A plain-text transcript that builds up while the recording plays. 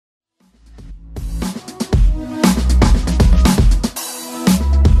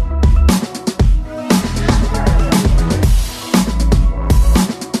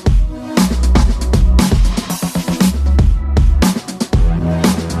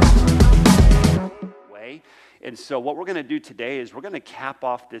And so what we're going to do today is we're going to cap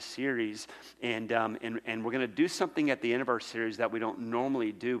off this series, and we're going to do something at the end of our series that we don't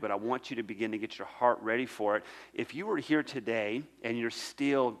normally do, but I want you to begin to get your heart ready for it. If you were here today and you're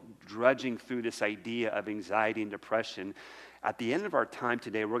still drudging through this idea of anxiety and depression, at the end of our time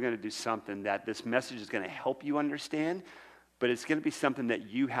today, we're going to do something that this message is going to help you understand, but it's going to be something that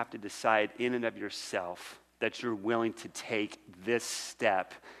you have to decide in and of yourself that you're willing to take this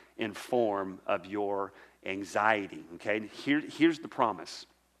step in form of your anxiety, okay? Here's the promise.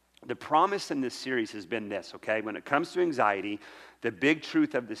 The promise in this series has been this, okay? When it comes to anxiety, the big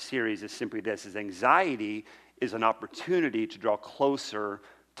truth of the series is simply this, is anxiety is an opportunity to draw closer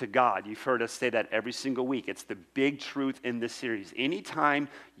to God. You've heard us say that every single week. It's the big truth in this series. Anytime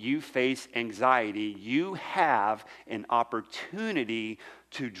you face anxiety, you have an opportunity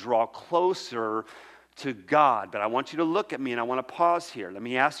to draw closer to God. But I want you to look at me, and I want to pause here. Let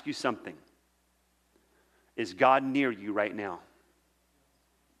me ask you something. Is God near you right now?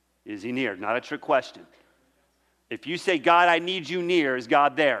 Is he near? Not a trick question. If you say, God, I need you near, is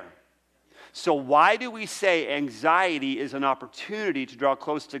God there? So why do we say anxiety is an opportunity to draw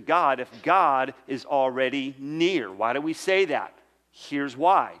close to God if God is already near? Why do we say that? Here's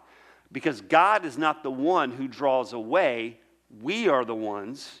why. Because God is not the one who draws away. We are the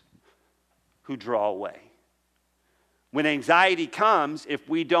ones who draw away. When anxiety comes, if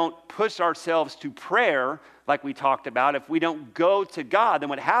we don't push ourselves to prayer, like we talked about, if we don't go to God, then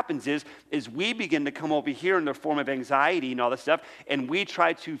what happens is we begin to come over here in the form of anxiety and all this stuff, and we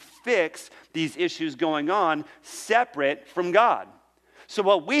try to fix these issues going on separate from God. So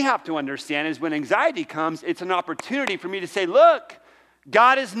what we have to understand is when anxiety comes, it's an opportunity for me to say, look,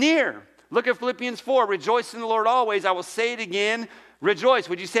 God is near. Look at Philippians 4, rejoice in the Lord always. I will say it again, rejoice.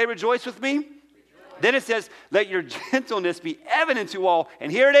 Would you say rejoice with me? Then it says, let your gentleness be evident to all.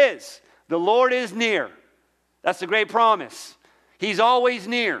 And here it is. The Lord is near. That's a great promise. He's always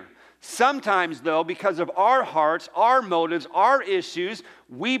near. Sometimes, though, because of our hearts, our motives, our issues,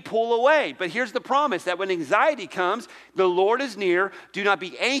 we pull away. But here's the promise that when anxiety comes, the Lord is near. Do not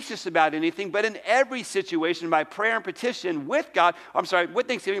be anxious about anything, but in every situation, by prayer and petition with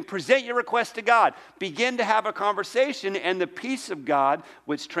thanksgiving, present your request to God. Begin to have a conversation, and the peace of God,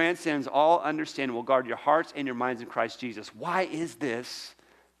 which transcends all understanding, will guard your hearts and your minds in Christ Jesus. Why is this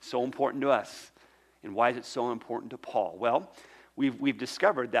so important to us? And why is it so important to Paul? Well, we've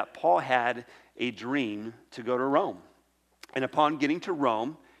discovered that Paul had a dream to go to Rome. And upon getting to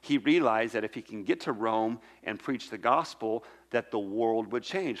Rome, he realized that if he can get to Rome and preach the gospel, that the world would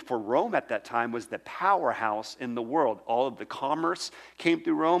change. For Rome at that time was the powerhouse in the world. All of the commerce came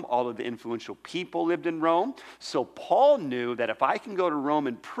through Rome. All of the influential people lived in Rome. So Paul knew that if I can go to Rome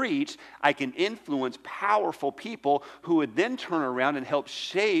and preach, I can influence powerful people who would then turn around and help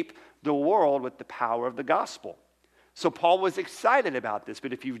shape the world with the power of the gospel. So Paul was excited about this,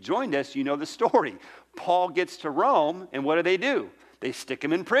 but if you've joined us, you know the story. Paul gets to Rome, and what do? They stick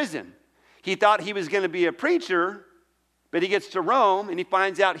him in prison. He thought he was going to be a preacher, but he gets to Rome, and he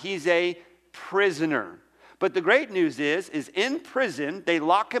finds out he's a prisoner. But the great news is in prison, they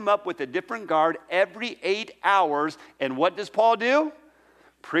lock him up with a different guard every 8 hours, and what does Paul do?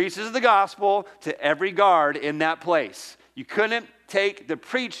 Preaches the gospel to every guard in that place. You couldn't take the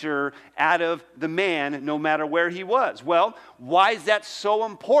preacher out of the man no matter where he was. Well, why is that so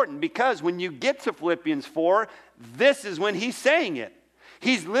important? Because when you get to Philippians 4, this is when he's saying it.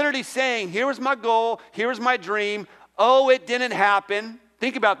 He's literally saying, here was my goal, here was my dream. Oh, it didn't happen.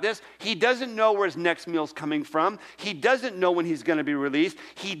 Think about this. He doesn't know where his next meal's coming from. He doesn't know when he's going to be released.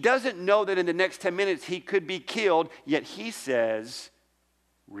 He doesn't know that in the next 10 minutes he could be killed. Yet he says,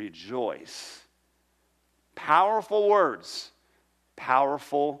 rejoice. Powerful words.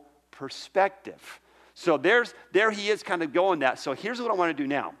 Powerful perspective. So there he is kind of going that. So here's what I want to do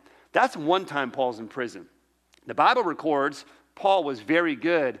now. That's one time Paul's in prison. The Bible records Paul was very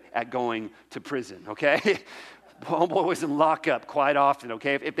good at going to prison, okay? Paul was in lockup quite often,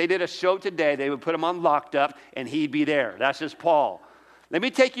 okay? If they did a show today, they would put him on locked up and he'd be there. That's just Paul. Let me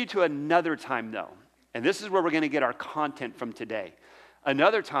take you to another time though. And this is where we're going to get our content from today.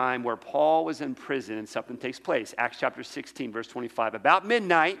 Another time where Paul was in prison and something takes place. Acts chapter 16, verse 25. About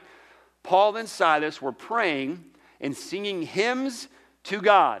midnight, Paul and Silas were praying and singing hymns to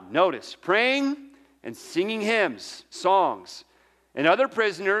God. Notice, praying and singing hymns, songs. And other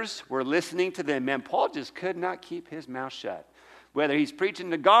prisoners were listening to them. Man, Paul just could not keep his mouth shut. Whether he's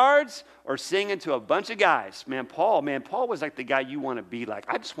preaching to guards or singing to a bunch of guys. Paul was like the guy you want to be like.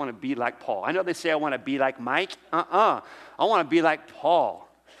 I just want to be like Paul. I know they say I want to be like Mike. I want to be like Paul.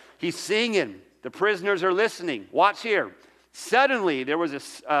 He's singing. The prisoners are listening. Watch here. Suddenly, there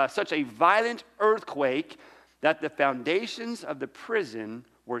was such a violent earthquake that the foundations of the prison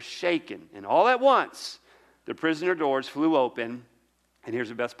were shaken. And all at once, the prisoner doors flew open. And here's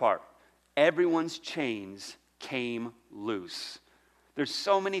the best part. Everyone's chains came loose. There's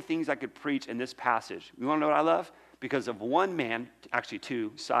so many things I could preach in this passage. You want to know what I love? Because of one man, actually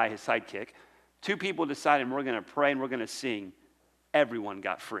two, Sai, his sidekick, two people decided we're going to pray and we're going to sing. Everyone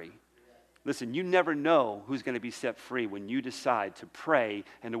got free. Listen, you never know who's going to be set free when you decide to pray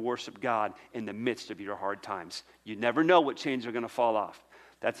and to worship God in the midst of your hard times. You never know what chains are going to fall off.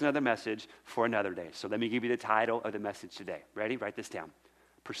 That's another message for another day. So let me give you the title of the message today. Ready? Write this down.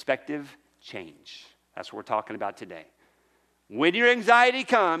 Perspective change. That's what we're talking about today. When your anxiety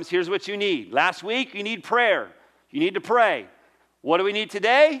comes, here's what you need. Last week, you need prayer. You need to pray. What do we need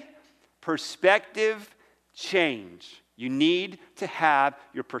today? Perspective change. You need to have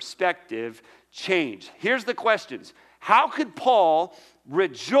your perspective change. Here's the questions. How could Paul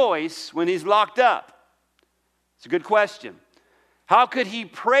rejoice when he's locked up? It's a good question. How could he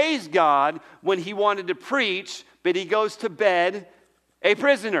praise God when he wanted to preach, but he goes to bed a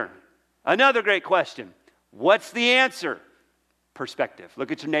prisoner? Another great question. What's the answer? Perspective.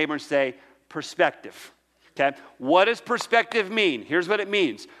 Look at your neighbor and say, perspective. Okay? What does perspective mean? Here's what it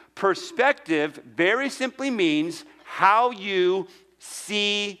means. Perspective very simply means how you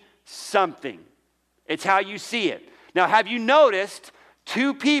see something. It's how you see it. Now, have you noticed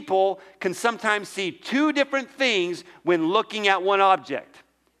two people can sometimes see two different things when looking at one object?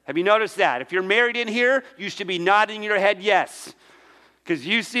 Have you noticed that? If you're married in here, you should be nodding your head yes. Because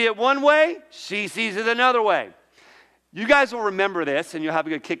you see it one way, she sees it another way. You guys will remember this, and you'll have a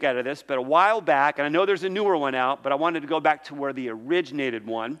good kick out of this, but a while back, and I know there's a newer one out, but I wanted to go back to where the originated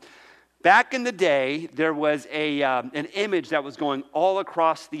one. Back in the day, there was an image that was going all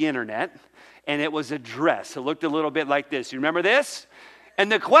across the internet, and it was a dress. It looked a little bit like this. You remember this? And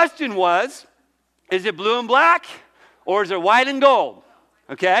the question was, is it blue and black, or is it white and gold?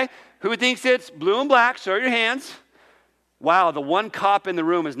 Okay? Who thinks it's blue and black? Show your hands. Wow, the one cop in the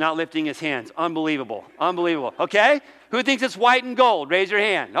room is not lifting his hands. Unbelievable. Unbelievable. Okay? Who thinks it's white and gold? Raise your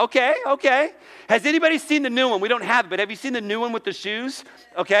hand. Okay. Has anybody seen the new one? We don't have it, but have you seen the new one with the shoes?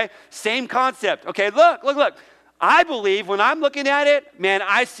 Okay? Same concept. Okay, look. I believe when I'm looking at it, man,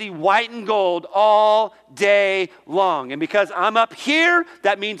 I see white and gold all day long. And because I'm up here,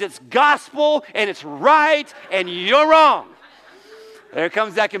 that means it's gospel and it's right and you're wrong. There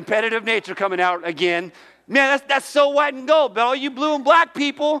comes that competitive nature coming out again. Man, that's so white and gold. But all you blue and black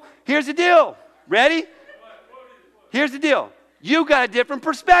people, here's the deal. Ready? Here's the deal. You got a different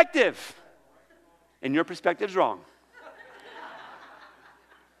perspective. And your perspective's wrong.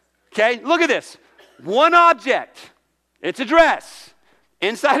 Okay, look at this. One object. It's a dress.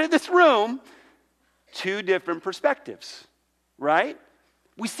 Inside of this room, two different perspectives. Right?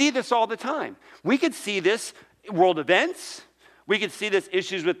 We see this all the time. We could see this in world events. We can see this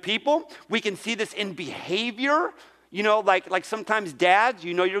issues with people. We can see this in behavior. You know, like sometimes dads,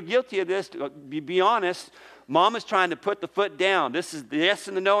 you know you're guilty of this. Be honest. Mom is trying to put the foot down. This is the yes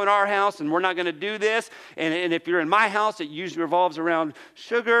and the no in our house, and we're not going to do this. And if you're in my house, it usually revolves around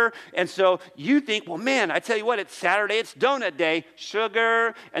sugar. And so you think, well, man, I tell you what, it's Saturday, it's donut day,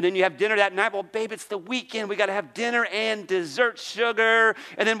 sugar. And then you have dinner that night. Well, babe, it's the weekend. We got to have dinner and dessert, sugar.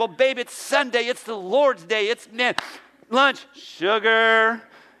 And then, well, babe, it's Sunday. It's the Lord's day. It's, man, lunch, sugar.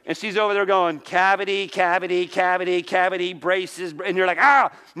 And she's over there going, cavity, braces. And you're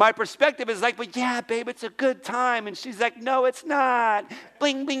like, my perspective is like, but yeah, babe, it's a good time. And she's like, no, it's not.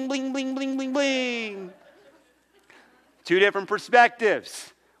 Bling, bling, bling, bling, bling, bling, bling. Two different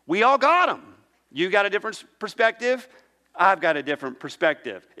perspectives. We all got them. You got a different perspective. I've got a different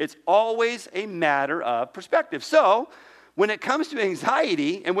perspective. It's always a matter of perspective. So when it comes to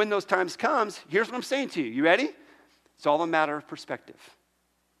anxiety and when those times comes, here's what I'm saying to you. You ready? It's all a matter of perspective.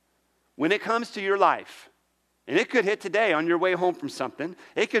 When it comes to your life, and it could hit today on your way home from something.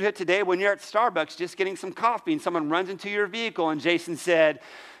 It could hit today when you're at Starbucks just getting some coffee and someone runs into your vehicle and Jason said,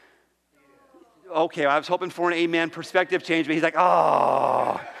 okay, I was hoping for an amen perspective change, but he's like,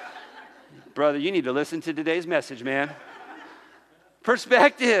 oh, brother, you need to listen to today's message, man.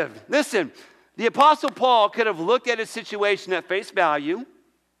 Perspective. Listen, the Apostle Paul could have looked at his situation at face value,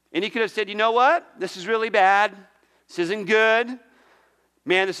 and he could have said, you know what? This is really bad. This isn't good.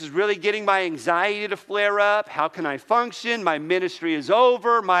 Man, this is really getting my anxiety to flare up. How can I function? My ministry is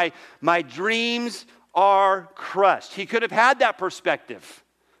over. My dreams are crushed. He could have had that perspective.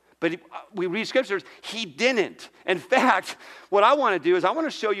 But we read scriptures, he didn't. In fact, what I want to do is I want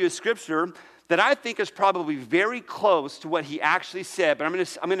to show you a scripture that I think is probably very close to what he actually said. But I'm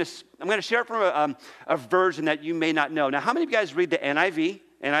going to share it from a version that you may not know. Now, how many of you guys read the NIV?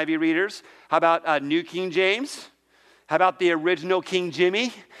 NIV readers? How about New King James? How about the original King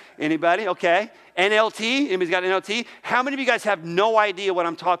Jimmy? Anybody? Okay. NLT? Anybody's got NLT? How many of you guys have no idea what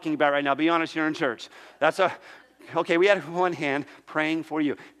I'm talking about right now? Be honest, you're in church. Okay, we had one hand praying for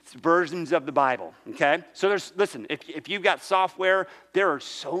you. It's versions of the Bible, okay? So listen, if you've got software, there are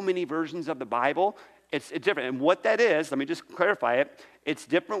so many versions of the Bible. It's different. And what that is, let me just clarify it. It's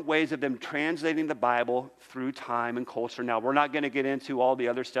different ways of them translating the Bible through time and culture. Now, we're not going to get into all the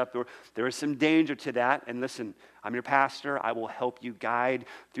other stuff. There is some danger to that. And listen, I'm your pastor. I will help you guide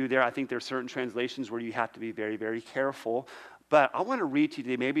through there. I think there are certain translations where you have to be very, very careful. But I want to read to you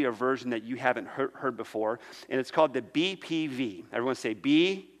today maybe a version that you haven't heard before. And it's called the BPV. Everyone say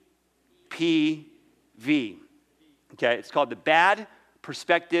BPV. Okay, it's called the Bad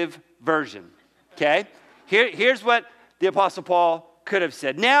Perspective Version. Okay, here's what the Apostle Paul could have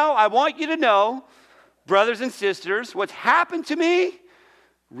said. Now, I want you to know, brothers and sisters, what's happened to me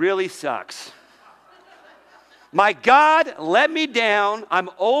really sucks. My God let me down. I'm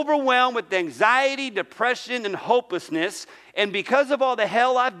overwhelmed with anxiety, depression, and hopelessness. And because of all the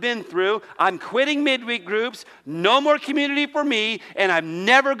hell I've been through, I'm quitting midweek groups, no more community for me, and I'm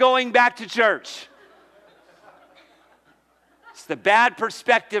never going back to church. It's the Bad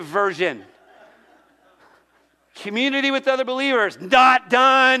Perspective version. Community with other believers, not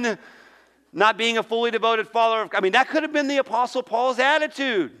done. Not being a fully devoted follower of, that could have been the Apostle Paul's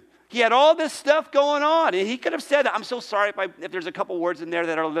attitude. He had all this stuff going on, and he could have said, I'm so sorry if there's a couple words in there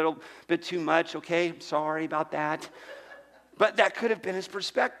that are a little bit too much, okay? I'm sorry about that. But that could have been his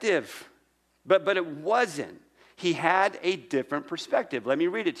perspective. But it wasn't. He had a different perspective. Let me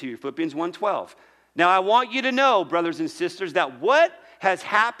read it to you, Philippians 1:12. Now, I want you to know, brothers and sisters, that what has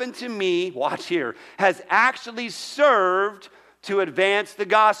happened to me, watch here, has actually served to advance the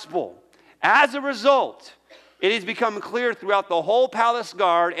gospel. As a result, it has become clear throughout the whole palace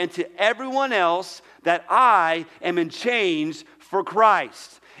guard and to everyone else that I am in chains for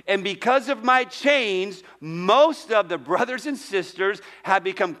Christ. And because of my chains, most of the brothers and sisters have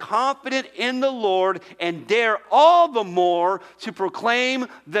become confident in the Lord and dare all the more to proclaim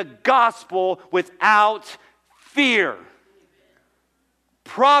the gospel without fear.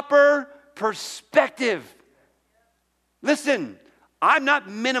 Proper perspective. Listen, I'm not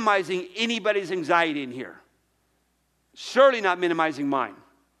minimizing anybody's anxiety in here. Surely not minimizing mine.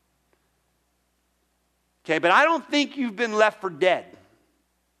 Okay, but I don't think you've been left for dead.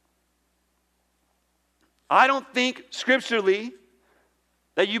 I don't think scripturally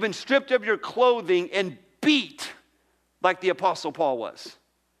that you've been stripped of your clothing and beat like the Apostle Paul was.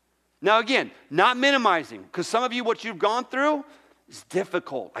 Now again, not minimizing, because some of you, what you've gone through is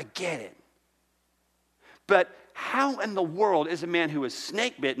difficult. I get it. But how in the world is a man who is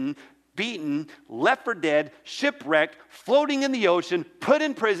snake bitten, beaten, left for dead, shipwrecked, floating in the ocean, put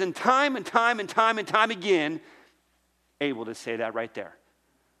in prison time and time and time and time again, able to say that right there?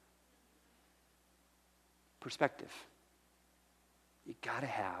 Perspective. You got to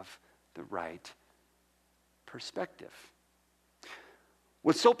have the right perspective.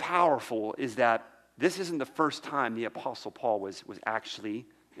 What's so powerful is that this isn't the first time the Apostle Paul was actually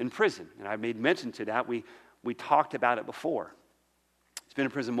in prison. And I made mention to that. We talked about it before. He's been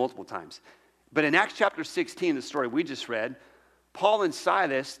in prison multiple times. But in Acts chapter 16, the story we just read, Paul and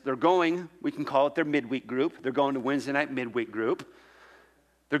Silas, they're going, we can call it their midweek group. They're going to Wednesday night midweek group.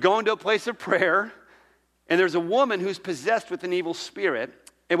 They're going to a place of prayer. And there's a woman who's possessed with an evil spirit.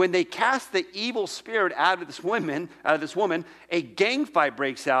 And when they cast the evil spirit out of this woman, a gang fight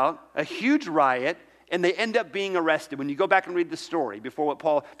breaks out, a huge riot, and they end up being arrested. When you go back and read the story, before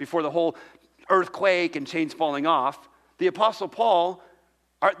the whole earthquake and chains falling off, the Apostle Paul,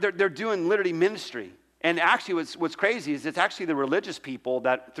 they're doing literally ministry. And actually what's crazy is it's actually the religious people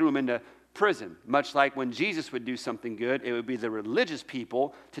that threw him into prison. Much like when Jesus would do something good, it would be the religious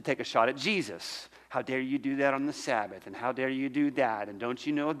people to take a shot at Jesus. How dare you do that on the Sabbath? And how dare you do that? And don't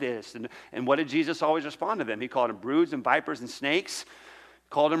you know this? And what did Jesus always respond to them? He called them broods and vipers and snakes.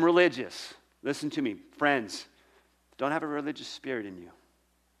 Called them religious. Listen to me, friends. Don't have a religious spirit in you.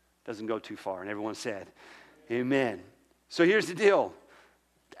 Doesn't go too far. And everyone said, amen. So here's the deal.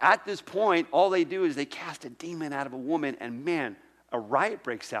 At this point, all they do is they cast a demon out of a woman, and man, a riot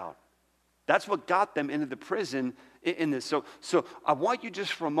breaks out. That's what got them into the prison in this. So I want you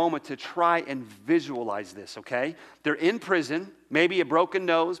just for a moment to try and visualize this, okay? They're in prison, maybe a broken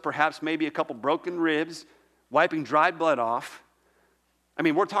nose, perhaps maybe a couple broken ribs, wiping dried blood off.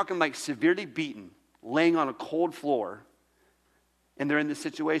 We're talking like severely beaten, laying on a cold floor, and they're in this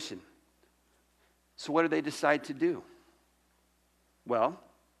situation. So what do they decide to do? Well,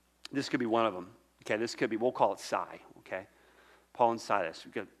 this could be one of them. Okay, this could be, we'll call it Cy, okay? Paul and Silas.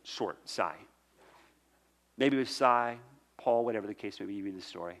 We got short, Si. Maybe it was Si, Paul, whatever the case may be, you read the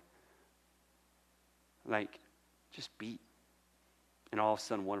story. Like, just beat. And all of a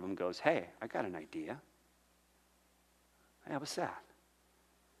sudden one of them goes, hey, I got an idea. Hey, what's that?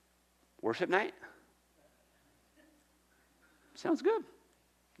 Worship night? Sounds good.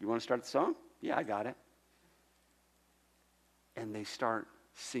 You want to start the song? Yeah, I got it. And they start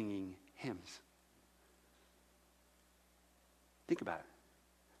singing hymns. Think about it.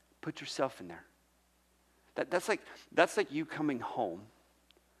 Put yourself in there. That's like you coming home,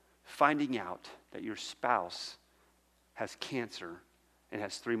 finding out that your spouse has cancer and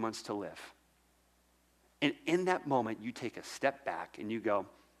has 3 months to live. And in that moment, you take a step back and you go,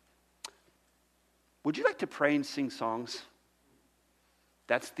 would you like to pray and sing songs?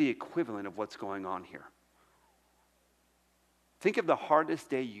 That's the equivalent of what's going on here. Think of the hardest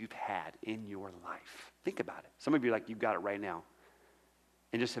day you've had in your life. Think about it. Some of you are like, you've got it right now.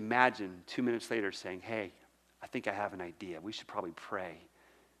 And just imagine 2 minutes later saying, hey, I think I have an idea. We should probably pray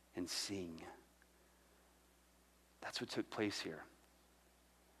and sing. That's what took place here.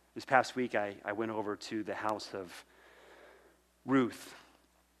 This past week, I went over to the house of Ruth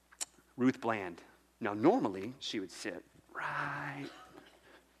Bland. Now, normally, she would sit right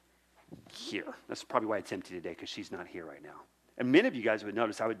here. That's probably why it's empty today, because she's not here right now. And many of you guys would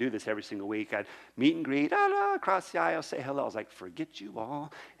notice I would do this every single week. I'd meet and greet, across the aisle, say hello. I was like, forget you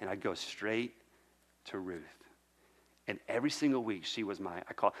all. And I'd go straight to Ruth. And every single week, she was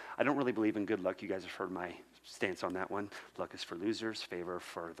I don't really believe in good luck. You guys have heard my stance on that one. Luck is for losers, favor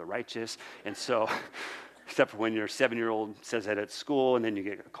for the righteous. And so, except for when your 7-year-old says that at school, and then you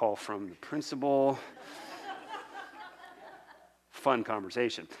get a call from the principal. Fun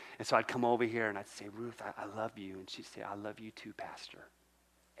conversation. And so I'd come over here and I'd say, Ruth, I love you. And she'd say, I love you too, Pastor.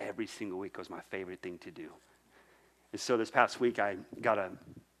 Every single week was my favorite thing to do. And so this past week, I got a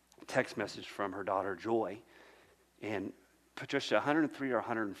text message from her daughter, Joy. And Patricia, 103 or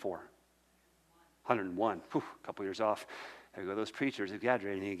 104? 101. Whew, a couple years off. There go those preachers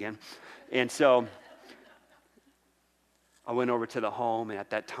exaggerating again. And so I went over to the home, and at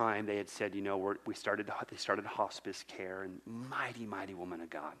that time they had said, they started hospice care, and mighty woman of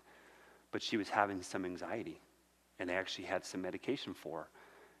God. But she was having some anxiety, and they actually had some medication for her.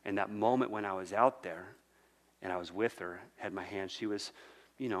 And that moment when I was out there and I was with her, had my hand, she was,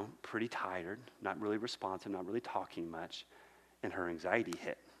 pretty tired, not really responsive, not really talking much, and her anxiety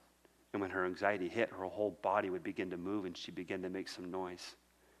hit. And when her anxiety hit, her whole body would begin to move, and she began to make some noise.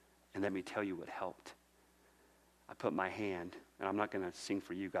 And let me tell you what helped. I put my hand, and I'm not going to sing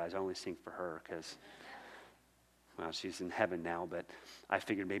for you guys. I only sing for her because, well, she's in heaven now, but I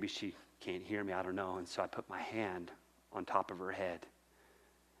figured maybe she can't hear me. I don't know. And so I put my hand on top of her head,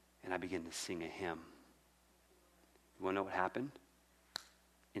 and I began to sing a hymn. You want to know what happened?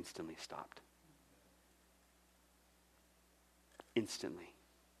 Instantly stopped. Instantly.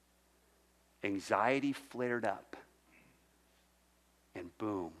 Anxiety flared up, and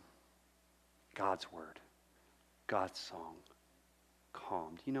boom, God's word. God's song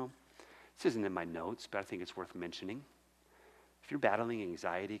calmed. This isn't in my notes, but I think it's worth mentioning. If you're battling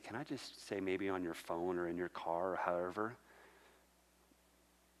anxiety, can I just say maybe on your phone or in your car or however,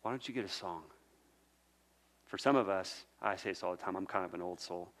 why don't you get a song? For some of us, I say this all the time, I'm kind of an old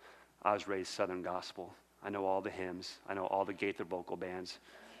soul. I was raised Southern gospel. I know all the hymns. I know all the Gaither vocal bands.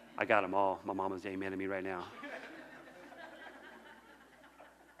 I got them all. My mama's amen to me right now.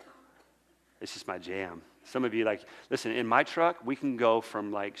 It's just my jam. Some of you listen, in my truck, we can go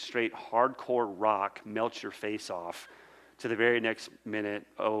from straight hardcore rock, melt your face off, to the very next minute,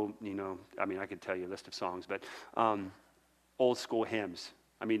 I could tell you a list of songs, but old school hymns.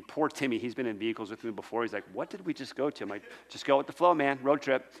 Poor Timmy, he's been in vehicles with me before. He's like, what did we just go to? I'm like, just go with the flow, man. Road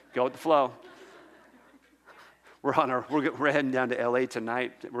trip. Go with the flow. We're heading down to LA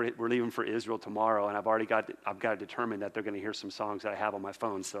tonight. We're leaving for Israel tomorrow, and I've got to determine that they're going to hear some songs that I have on my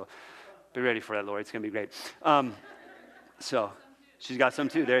phone, so be ready for that, Lord. It's going to be great. So she's got some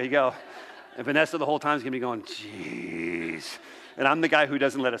too. There you go. And Vanessa the whole time is going to be going, jeez. And I'm the guy who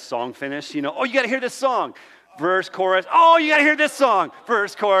doesn't let a song finish. Oh, you got to hear this song. Verse, chorus. Oh, you got to hear this song.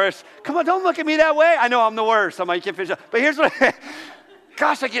 Verse, chorus. Come on, don't look at me that way. I know I'm the worst. I'm like, you can't finish up. But here's what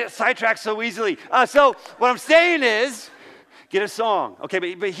gosh, I get sidetracked so easily. So what I'm saying is, get a song.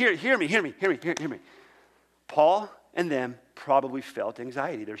 Okay, but hear me. Paul and them probably felt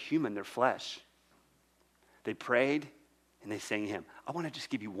anxiety. They're human, they're flesh. They prayed and they sang hymn. I want to just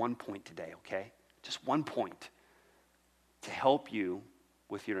give you 1 point today, okay? Just 1 point to help you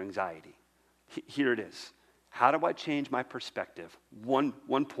with your anxiety. Here it is. How do I change my perspective? One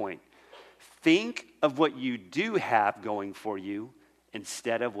point. Think of what you do have going for you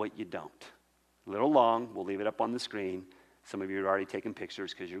instead of what you don't. A little long. We'll leave it up on the screen. Some of you are already taking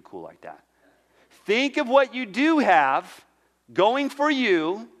pictures because you're cool like that. Think of what you do have going for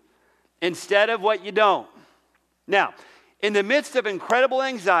you instead of what you don't. Now, in the midst of incredible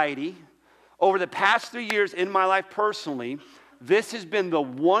anxiety over the past 3 years in my life personally, this has been the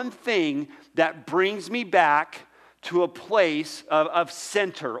one thing that brings me back to a place of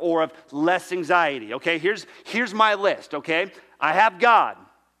center or of less anxiety. Okay, here's my list, okay? I have God,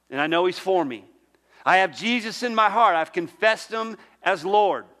 and I know He's for me. I have Jesus in my heart. I've confessed Him as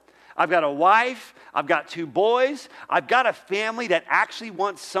Lord. I've got a wife. I've got 2 boys. I've got a family that actually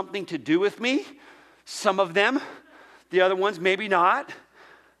wants something to do with me. Some of them. The other ones, maybe not.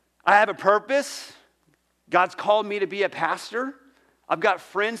 I have a purpose. God's called me to be a pastor. I've got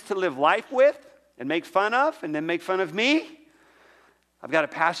friends to live life with and make fun of and then make fun of me. I've got a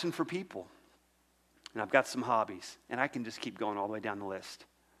passion for people. And I've got some hobbies. And I can just keep going all the way down the list.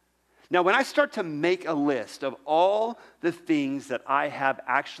 Now, when I start to make a list of all the things that I have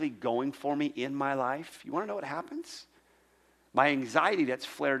actually going for me in my life, you want to know what happens? My anxiety that's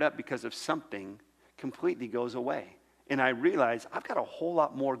flared up because of something completely goes away. And I realize I've got a whole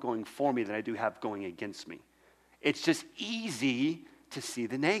lot more going for me than I do have going against me. It's just easy to see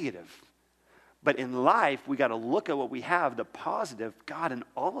the negative. But in life, we got to look at what we have, the positive, God, and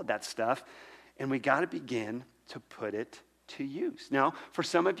all of that stuff, and we got to begin to put it to use. Now, for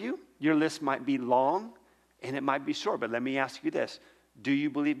some of you, your list might be long and it might be short, but let me ask you this. Do you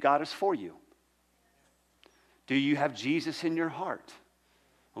believe God is for you? Do you have Jesus in your heart?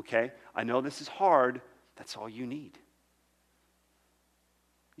 Okay, I know this is hard. That's all you need.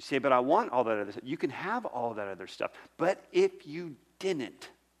 You say, but I want all that other stuff. You can have all that other stuff. But if you didn't,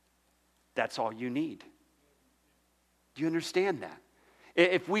 that's all you need. Do you understand that?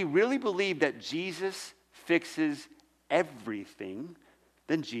 If we really believe that Jesus fixes everything,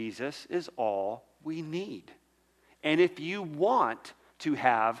 then Jesus is all we need. And if you want to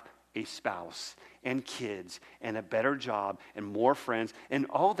have a spouse and kids and a better job and more friends and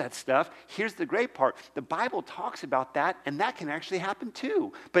all that stuff, here's the great part. The Bible talks about that, and that can actually happen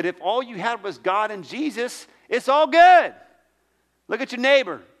too. But if all you had was God and Jesus, it's all good. Look at your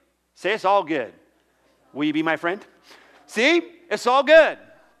neighbor. Say, it's all good. Will you be my friend? See? It's all good.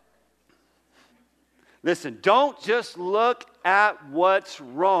 Listen, don't just look at what's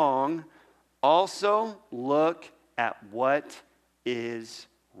wrong. Also look at what is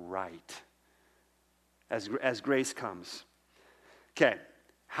right as grace comes. Okay,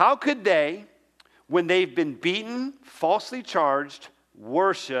 how could they, when they've been beaten, falsely charged,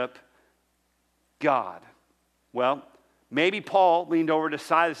 worship God? Well, maybe Paul leaned over to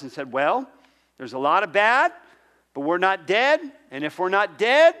Silas and said, well, there's a lot of bad, but we're not dead. And if we're not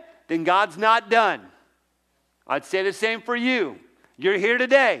dead, then God's not done. I'd say the same for you. You're here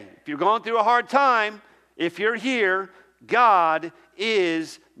today. If you're going through a hard time, if you're here, God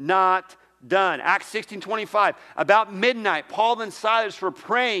is not done. Acts 16:25. About midnight, Paul and Silas were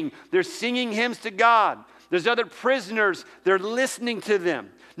praying. They're singing hymns to God. There's other prisoners. They're listening to them.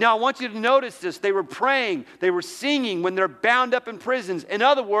 Now, I want you to notice this. They were praying. They were singing when they're bound up in prisons. In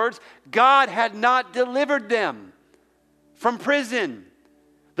other words, God had not delivered them from prison.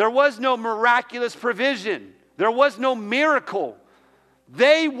 There was no miraculous provision. There was no miracle.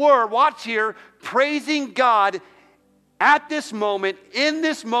 They were, watch here, praising God at this moment, in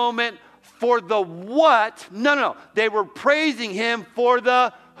this moment, for the what? No. They were praising Him for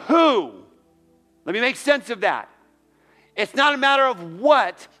the who. Let me make sense of that. It's not a matter of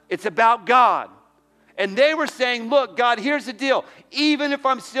what, it's about God. And they were saying, look, God, here's the deal. Even if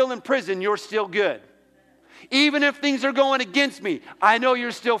I'm still in prison, you're still good. Even if things are going against me, I know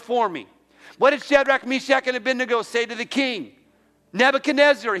you're still for me. What did Shadrach, Meshach, and Abednego say to the king?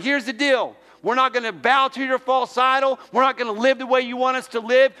 Nebuchadnezzar, here's the deal. We're not going to bow to your false idol. We're not going to live the way you want us to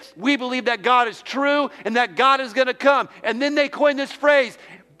live. We believe that God is true and that God is going to come. And then they coined this phrase,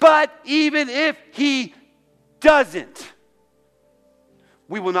 but even if He doesn't,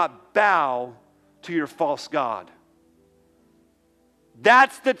 we will not bow to your false god.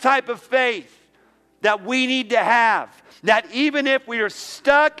 That's the type of faith that we need to have. That even if we are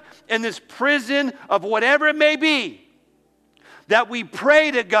stuck in this prison of whatever it may be, that we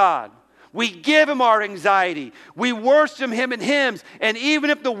pray to God. We give Him our anxiety. We worship Him in hymns. And even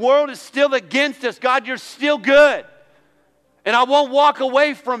if the world is still against us, God, you're still good. And I won't walk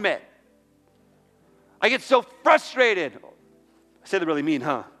away from it. I get so frustrated. I said that really mean,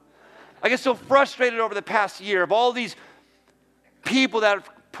 huh? I get so frustrated over the past year of all these people that have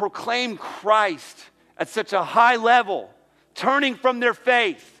proclaimed Christ at such a high level, turning from their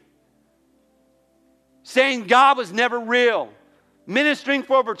faith. saying God was never real, ministering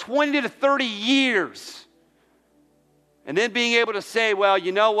for over 20 to 30 years, and then being able to say, well,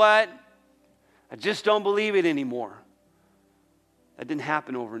 you know what? I just don't believe it anymore. That didn't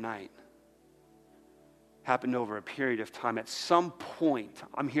happen overnight. It happened over a period of time. At some point,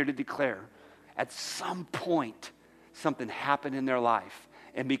 I'm here to declare, at some point, something happened in their life.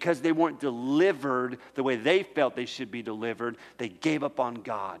 And because they weren't delivered the way they felt they should be delivered, they gave up on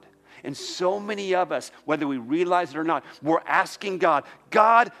God. And so many of us, whether we realize it or not, we're asking God,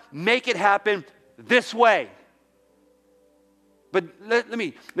 God, make it happen this way. But let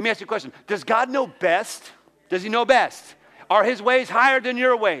me ask you a question. Does God know best? Does he know best? Are his ways higher than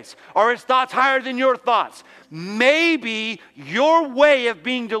your ways? Are his thoughts higher than your thoughts? Maybe your way of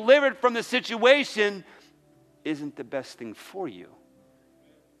being delivered from the situation isn't the best thing for you.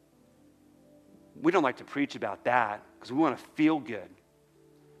 We don't like to preach about that because we want to feel good.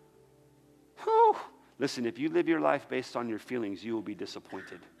 Whew. Listen, if you live your life based on your feelings, you will be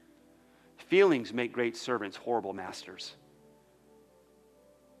disappointed. Feelings make great servants, horrible masters.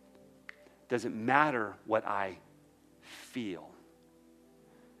 Doesn't matter what I feel.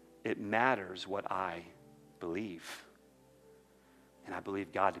 It matters what I believe. And I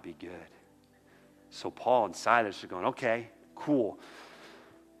believe God to be good. So Paul and Silas are going, okay, cool.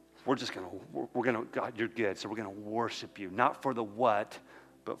 We're going to, God, you're good. So we're going to worship you. Not for the what,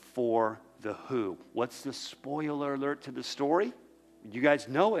 but for the who. What's the spoiler alert to the story? You guys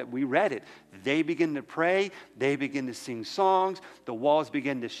know it. We read it. They begin to pray. They begin to sing songs. The walls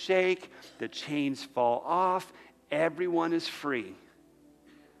begin to shake. The chains fall off. Everyone is free.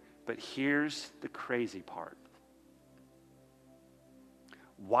 But here's the crazy part.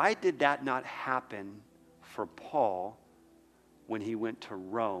 Why did that not happen for Paul when he went to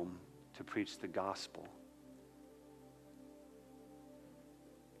Rome to preach the gospel?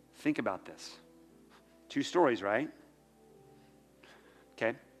 Think about this. Two stories, right?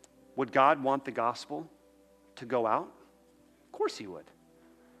 Okay. Would God want the gospel to go out? Of course he would.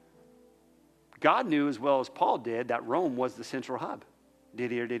 God knew as well as Paul did that Rome was the central hub.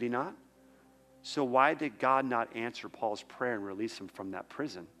 Did he or did he not? So why did God not answer Paul's prayer and release him from that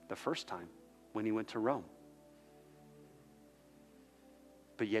prison the first time when he went to Rome?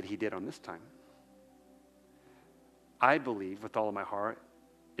 But yet he did on this time. I believe with all of my heart,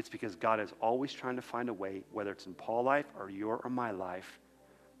 it's because God is always trying to find a way, whether it's in Paul's life or your or my life,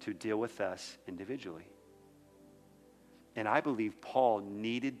 to deal with us individually. And I believe Paul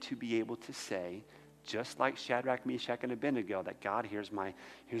needed to be able to say, just like Shadrach, Meshach, and Abednego, that God, here's what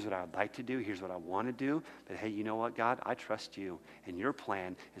I would like to do, here's what I want to do, but hey, you know what, God? I trust you, and your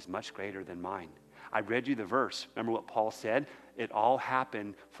plan is much greater than mine. I read you the verse. Remember what Paul said? It all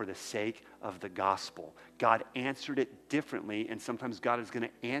happened for the sake of the gospel. God answered it differently, and sometimes God is going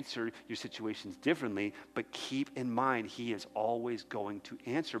to answer your situations differently, but keep in mind, he is always going to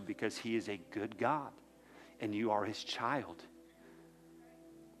answer because he is a good God, and you are his child.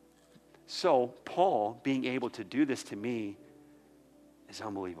 So Paul being able to do this to me is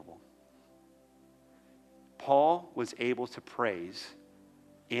unbelievable. Paul was able to praise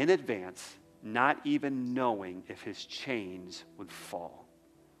in advance, not even knowing if his chains would fall,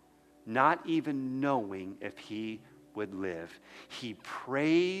 not even knowing if he would live. He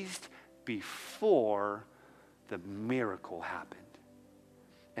praised before the miracle happened.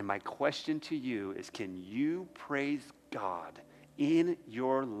 And my question to you is, can you praise God in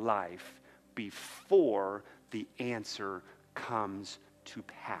your life before the answer comes to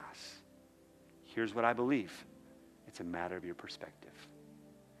pass? Here's what I believe. It's a matter of your perspective.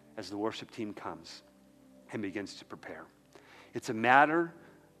 As the worship team comes and begins to prepare, it's a matter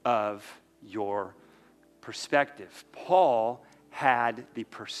of your perspective. Paul had the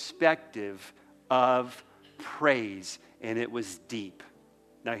perspective of praise, and it was deep.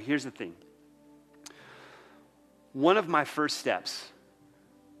 Now, here's the thing. One of my first steps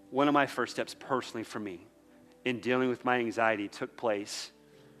personally for me in dealing with my anxiety took place,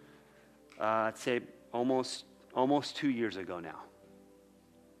 I'd say almost 2 years ago now.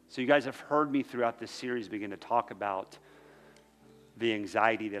 So you guys have heard me throughout this series begin to talk about the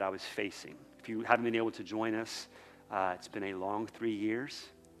anxiety that I was facing. If you haven't been able to join us, it's been a long 3 years.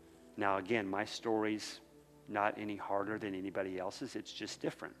 Now, again, my story's not any harder than anybody else's. It's just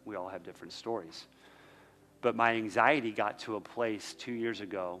different. We all have different stories. But my anxiety got to a place 2 years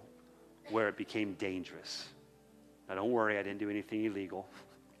ago where it became dangerous. Now, don't worry, I didn't do anything illegal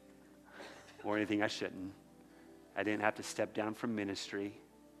or anything I shouldn't. I didn't have to step down from ministry.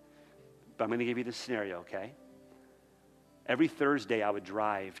 But I'm going to give you the scenario, okay? Every Thursday, I would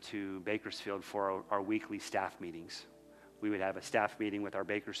drive to Bakersfield for our weekly staff meetings. We would have a staff meeting with our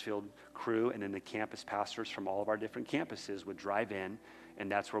Bakersfield crew, and then the campus pastors from all of our different campuses would drive in, and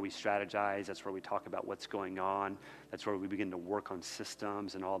that's where we strategize. That's where we talk about what's going on. That's where we begin to work on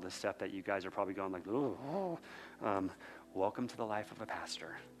systems and all the stuff that you guys are probably going like, welcome to the life of a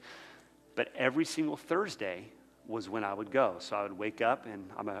pastor. But every single Thursday was when I would go. So I would wake up, and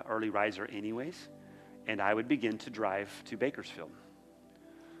I'm an early riser anyways, and I would begin to drive to Bakersfield.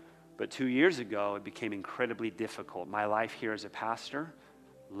 But 2 years ago, it became incredibly difficult. My life here as a pastor,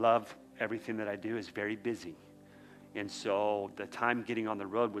 love everything that I do, is very busy. And so the time getting on the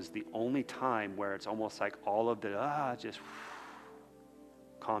road was the only time where it's almost like all of the, just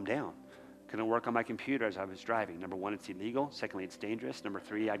calm down. Couldn't work on my computer as I was driving. Number one, it's illegal. Secondly, it's dangerous. Number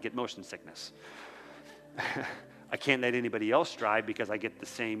three, I'd get motion sickness. I can't let anybody else drive because I get the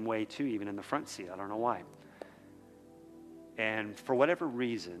same way too, even in the front seat. I don't know why. And for whatever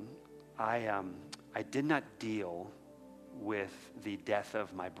reason, I did not deal with the death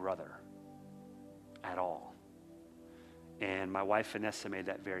of my brother at all. And my wife, Vanessa, made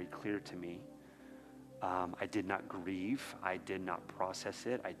that very clear to me. I did not grieve. I did not process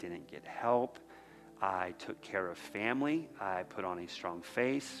it. I didn't get help. I took care of family. I put on a strong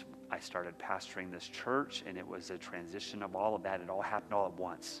face. I started pastoring this church, and it was a transition of all of that. It all happened all at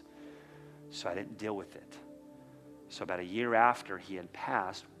once. So I didn't deal with it. So about a year after he had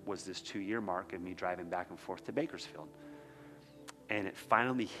passed was this 2-year mark of me driving back and forth to Bakersfield. And it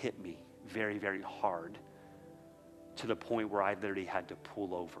finally hit me very, very hard to the point where I literally had to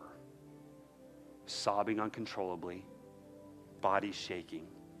pull over, sobbing uncontrollably, body shaking.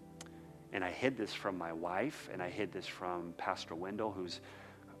 And I hid this from my wife, and I hid this from Pastor Wendell, who's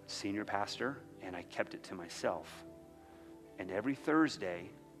senior pastor, and I kept it to myself. And every Thursday,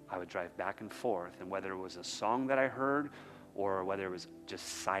 I would drive back and forth, and whether it was a song that I heard or whether it was just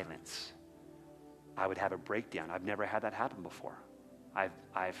silence, I would have a breakdown. I've never had that happen before.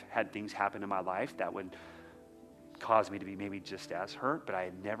 I've had things happen in my life that would cause me to be maybe just as hurt, but I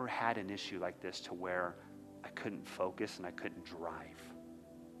had never had an issue like this to where I couldn't focus and I couldn't drive.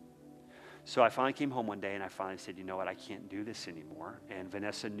 So I finally came home one day and I finally said, you know what, I can't do this anymore. And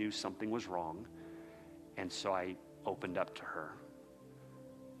Vanessa knew something was wrong, and so I opened up to her.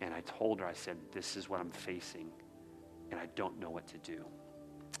 And I told her, I said, this is what I'm facing, and I don't know what to do.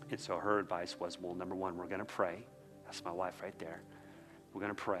 And so her advice was, well, number one, we're going to pray. That's my wife right there. We're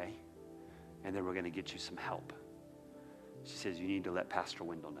going to pray, and then we're going to get you some help. She says, you need to let Pastor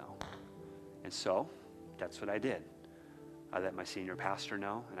Wendell know. And so that's what I did. I let my senior pastor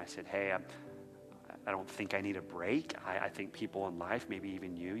know, and I said, hey, I don't think I need a break. I think people in life, maybe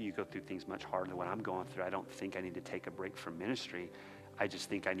even you go through things much harder than what I'm going through. I don't think I need to take a break from ministry. I just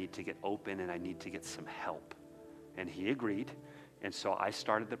think I need to get open and I need to get some help. And he agreed. And so I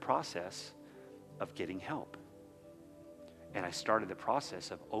started the process of getting help. And I started the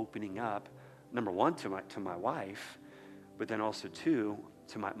process of opening up, number one, to my wife, but then also two,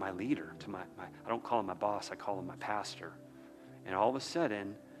 to my leader, to my I don't call him my boss, I call him my pastor. And all of a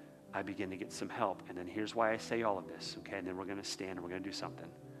sudden, I begin to get some help. And then here's why I say all of this, okay? And then we're going to stand and we're going to do something.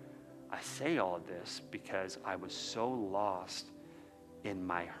 I say all of this because I was so lost in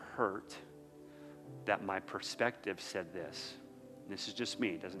my hurt that my perspective said this. This is just me.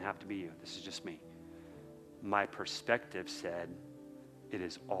 It doesn't have to be you. This is just me. My perspective said, it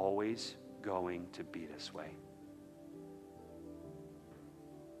is always going to be this way.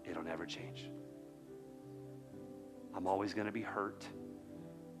 It'll never change. I'm always going to be hurt.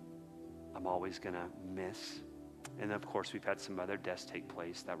 I'm always going to miss. And of course, we've had some other deaths take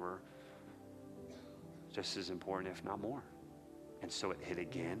place that were just as important, if not more. And so it hit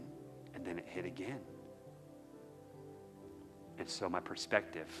again, and then it hit again. And so my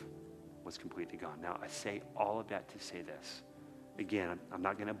perspective was completely gone. Now, I say all of that to say this. Again, I'm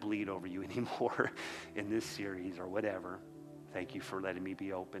not going to bleed over you anymore in this series or whatever. Thank you for letting me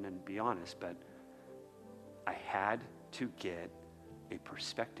be open and be honest, but I had to get a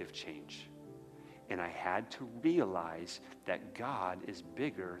perspective change. And I had to realize that God is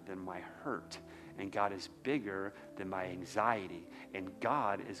bigger than my hurt. And God is bigger than my anxiety. And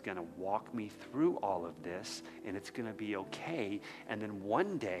God is going to walk me through all of this, and it's going to be okay. And then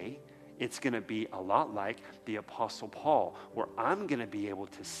one day, it's going to be a lot like the Apostle Paul, where I'm going to be able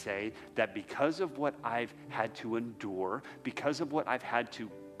to say that because of what I've had to endure, because of what I've had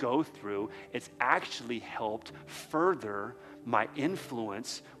to go through, it's actually helped further my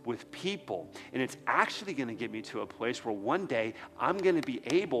influence with people. And it's actually going to get me to a place where one day I'm going to be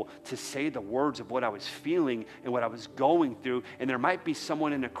able to say the words of what I was feeling and what I was going through. And there might be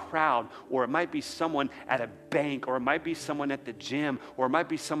someone in a crowd, or it might be someone at a bank, or it might be someone at the gym, or it might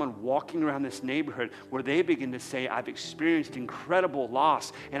be someone walking around this neighborhood where they begin to say, I've experienced incredible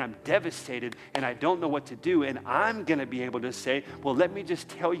loss and I'm devastated and I don't know what to do. And I'm going to be able to say, well, let me just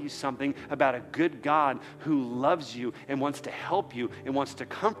tell you something about a good God who loves you and wants to help you and wants to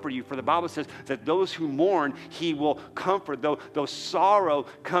comfort you. For the Bible says that those who mourn, he will comfort. Though sorrow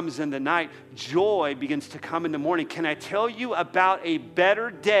comes in the night, joy begins to come in the morning. Can I tell you about a better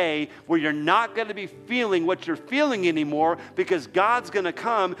day where you're not going to be feeling what you're feeling anymore, because God's going to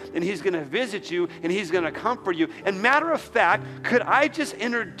come and he's going to visit you and he's going to comfort you? And matter of fact, could I just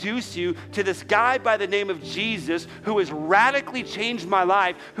introduce you to this guy by the name of Jesus, who has radically changed my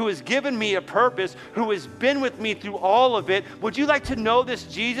life, who has given me a purpose, who has been with me through all of it? Would you like to know this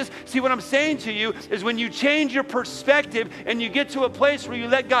Jesus? See, what I'm saying to you is when you change your perspective and you get to a place where you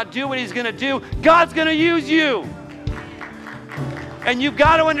let God do what he's going to do, God's going to use you. And you've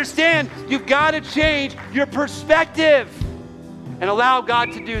got to understand, you've got to change your perspective and allow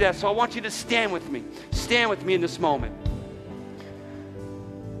God to do that. So I want you to stand with me. Stand with me in this moment.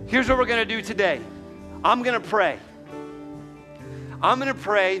 Here's what we're going to do today. I'm going to pray. I'm going to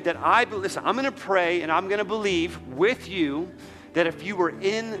pray that I'm going to pray and I'm going to believe with you that if you were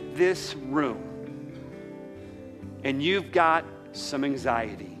in this room and you've got some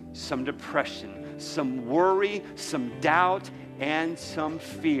anxiety, some depression, some worry, some doubt, and some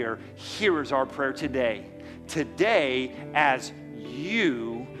fear, here is our prayer today. Today, as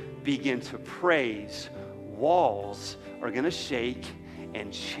you begin to praise, walls are going to shake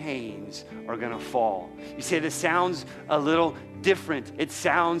and chains are going to fall. You say, this sounds a little different. It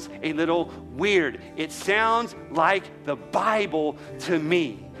sounds a little weird. It sounds like the Bible to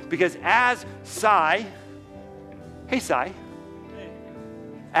me. Because as Sai, hey Sai,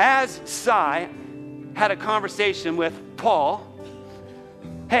 as Sai had a conversation with Paul,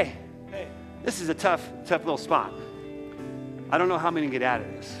 hey, this is a tough little spot. I don't know how I'm going to get out of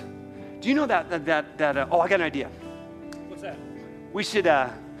this. Do you know that oh, I got an idea. What's that? We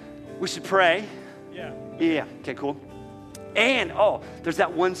should pray. Yeah. Yeah. Okay, cool. And, there's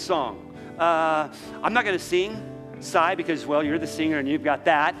that one song. I'm not going to sing, Sai, because, well, you're the singer and you've got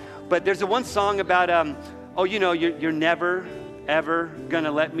that. But there's a one song about, you're never, ever going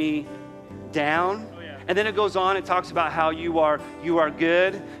to let me down. Oh, yeah. And then it goes on and talks about how you are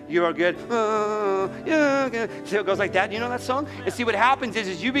good. You are good. Yeah, good. So it goes like that. You know that song? Yeah. And see, what happens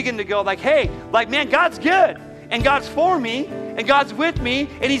is you begin to go like, hey, like, man, God's good. And God's for me, and God's with me,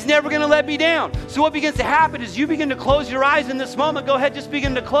 and he's never going to let me down. So what begins to happen is you begin to close your eyes in this moment. Go ahead, just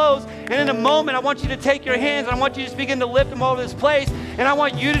begin to close. And in a moment, I want you to take your hands, and I want you to just begin to lift them over this place. And I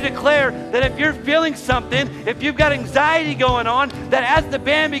want you to declare that if you're feeling something, if you've got anxiety going on, that as the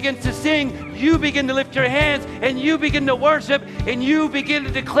band begins to sing, you begin to lift your hands, and you begin to worship, and you begin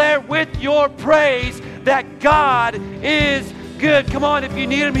to declare with your praise that God is good. Come on, if you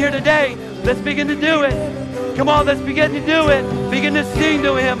need him here today, let's begin to do it. Come on, let's begin to do it. Begin to sing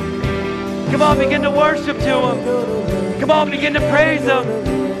to him. Come on, begin to worship to him. Come on, begin to praise him.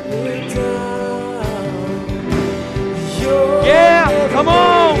 Yeah, come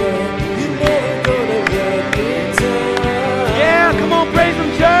on. Yeah, come on, praise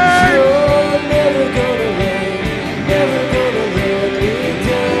him, church.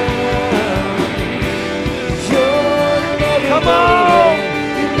 Come on.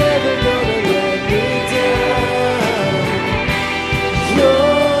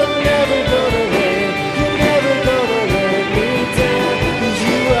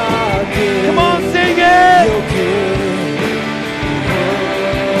 Come on, sing it!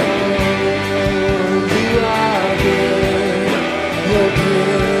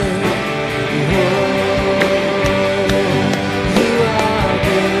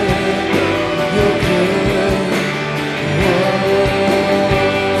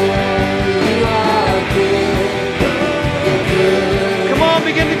 Come on,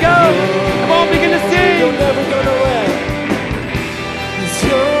 begin to go! Come on, begin to sing!